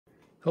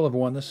Hello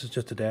everyone, this is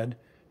Just a Dad.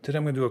 Today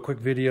I'm going to do a quick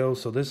video.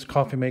 So this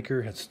coffee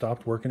maker had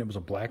stopped working. It was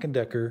a Black &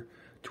 Decker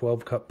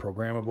 12 cup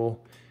programmable.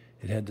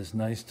 It had this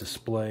nice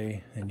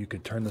display and you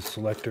could turn the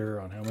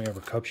selector on how many ever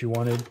cups you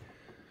wanted.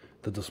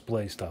 The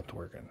display stopped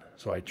working.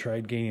 So I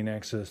tried gaining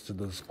access to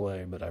the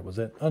display, but I was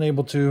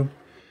unable to.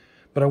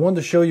 But I wanted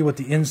to show you what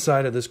the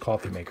inside of this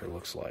coffee maker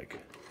looks like.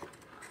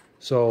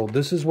 So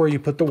this is where you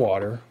put the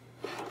water.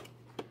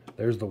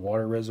 There's the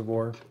water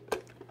reservoir.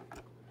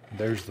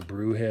 There's the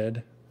brew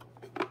head.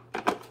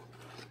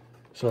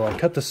 So I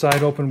cut the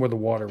side open where the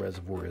water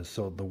reservoir is.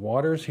 So the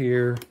water's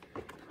here.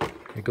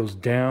 It goes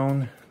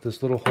down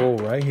this little hole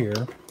right here.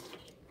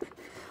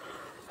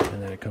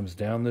 And then it comes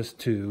down this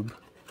tube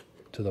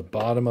to the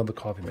bottom of the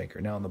coffee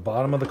maker. Now on the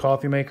bottom of the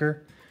coffee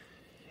maker,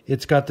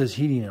 it's got this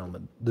heating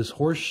element. This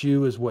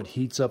horseshoe is what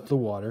heats up the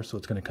water. So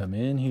it's going to come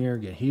in here,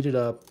 get heated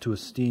up to a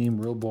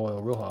steam, real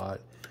boil, real hot.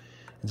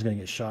 It's going to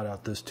get shot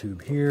out this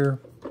tube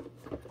here.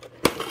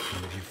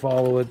 And if you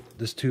follow it,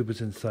 this tube is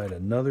inside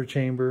another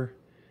chamber.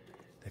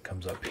 It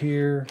comes up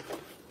here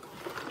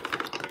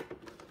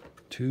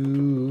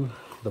to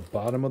the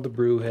bottom of the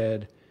brew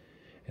head,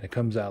 and it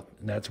comes out,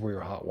 and that's where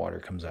your hot water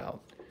comes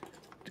out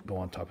to go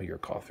on top of your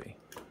coffee.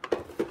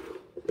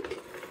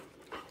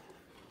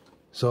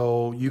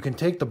 So you can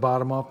take the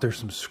bottom off. There's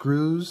some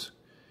screws,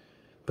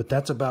 but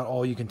that's about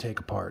all you can take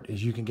apart,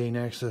 is you can gain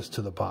access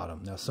to the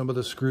bottom. Now some of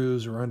the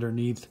screws are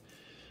underneath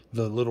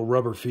the little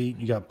rubber feet.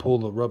 You got to pull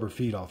the rubber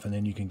feet off, and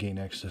then you can gain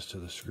access to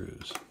the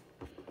screws.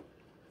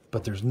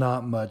 But there's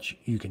not much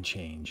you can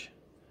change.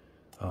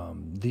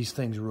 These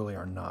things really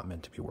are not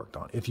meant to be worked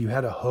on. If you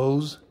had a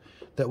hose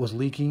that was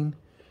leaking,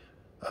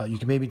 you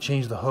can maybe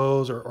change the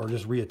hose or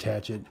just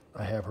reattach it.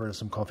 I have heard of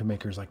some coffee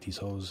makers like these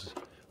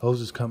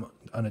hoses come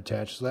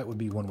unattached, so that would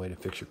be one way to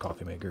fix your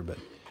coffee maker. But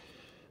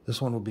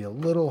this one will be a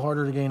little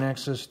harder to gain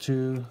access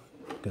to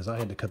because I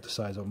had to cut the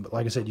sides open. But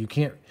like I said, you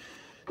can't.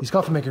 These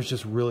coffee makers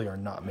just really are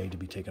not made to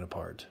be taken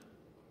apart.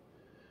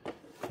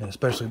 And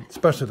especially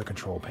the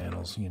control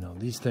panels, you know,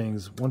 these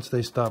things, once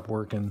they stop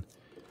working,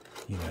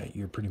 you know,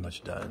 you're pretty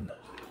much done.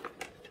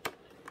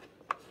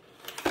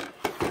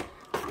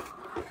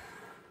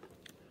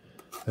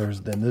 There's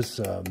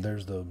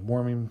the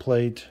warming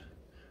plate,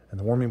 and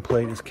the warming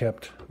plate is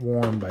kept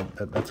warm by,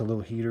 that's a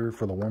little heater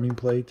for the warming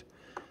plate.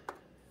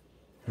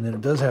 And then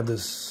it does have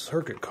this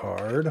circuit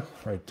card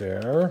right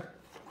there.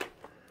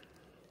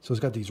 So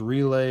it's got these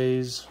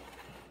relays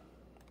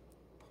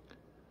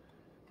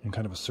and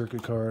kind of a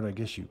circuit card. I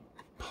guess you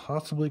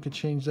possibly could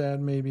change that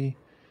maybe.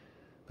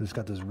 But it's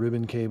got this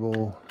ribbon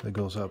cable that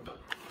goes up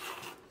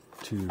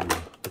to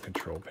the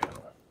control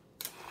panel.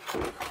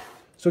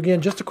 So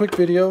again, just a quick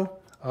video.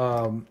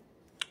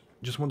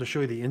 Just wanted to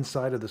show you the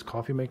inside of this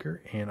coffee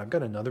maker. And I've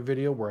got another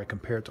video where I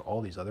compare it to all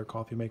these other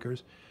coffee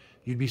makers.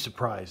 You'd be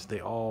surprised.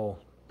 They all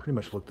pretty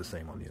much look the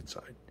same on the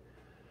inside.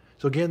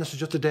 So again, this is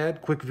Just a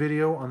Dad. Quick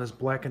video on this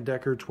Black &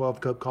 Decker 12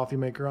 cup coffee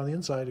maker on the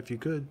inside. If you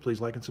could, please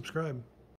like and subscribe.